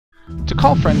To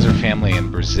call friends or family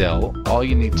in Brazil, all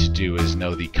you need to do is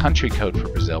know the country code for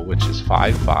Brazil, which is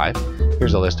 55.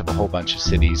 Here's a list of a whole bunch of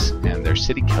cities and their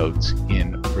city codes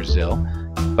in Brazil.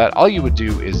 But all you would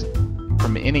do is,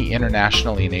 from any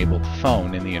internationally enabled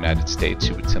phone in the United States,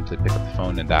 you would simply pick up the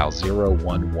phone and dial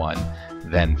 011,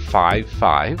 then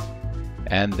 55,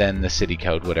 and then the city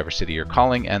code, whatever city you're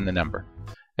calling, and the number.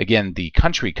 Again, the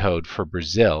country code for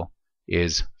Brazil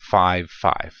is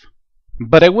 55.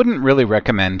 But I wouldn't really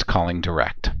recommend calling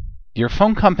direct. Your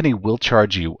phone company will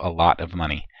charge you a lot of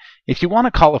money. If you want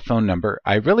to call a phone number,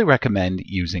 I really recommend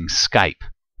using Skype.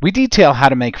 We detail how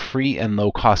to make free and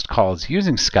low-cost calls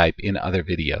using Skype in other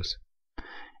videos.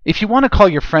 If you want to call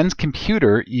your friend's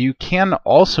computer, you can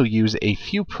also use a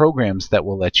few programs that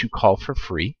will let you call for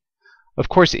free. Of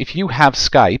course, if you have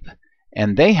Skype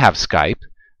and they have Skype,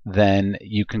 then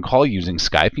you can call using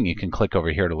Skype, and you can click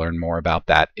over here to learn more about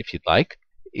that if you'd like.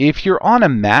 If you're on a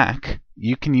Mac,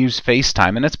 you can use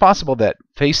FaceTime, and it's possible that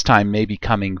FaceTime may be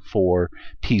coming for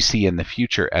PC in the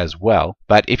future as well.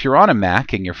 But if you're on a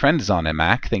Mac and your friend is on a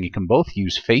Mac, then you can both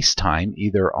use FaceTime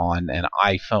either on an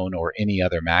iPhone or any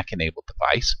other Mac-enabled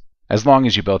device, as long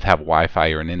as you both have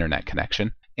Wi-Fi or an internet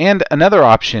connection. And another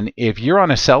option, if you're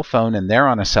on a cell phone and they're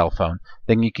on a cell phone,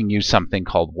 then you can use something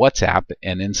called WhatsApp,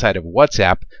 and inside of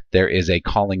WhatsApp there is a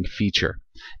calling feature.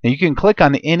 Now you can click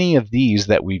on any of these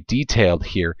that we've detailed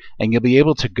here, and you'll be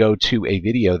able to go to a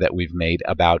video that we've made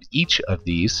about each of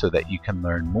these so that you can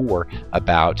learn more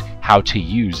about how to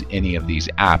use any of these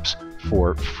apps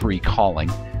for free calling.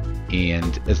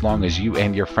 And as long as you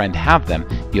and your friend have them,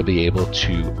 you'll be able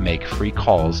to make free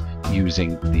calls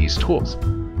using these tools.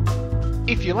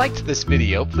 If you liked this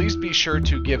video, please be sure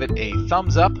to give it a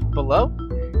thumbs up below.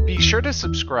 Be sure to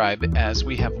subscribe, as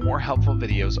we have more helpful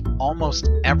videos almost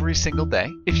every single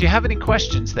day. If you have any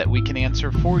questions that we can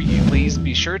answer for you, please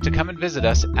be sure to come and visit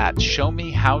us at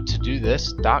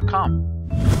showmehowtodothis.com.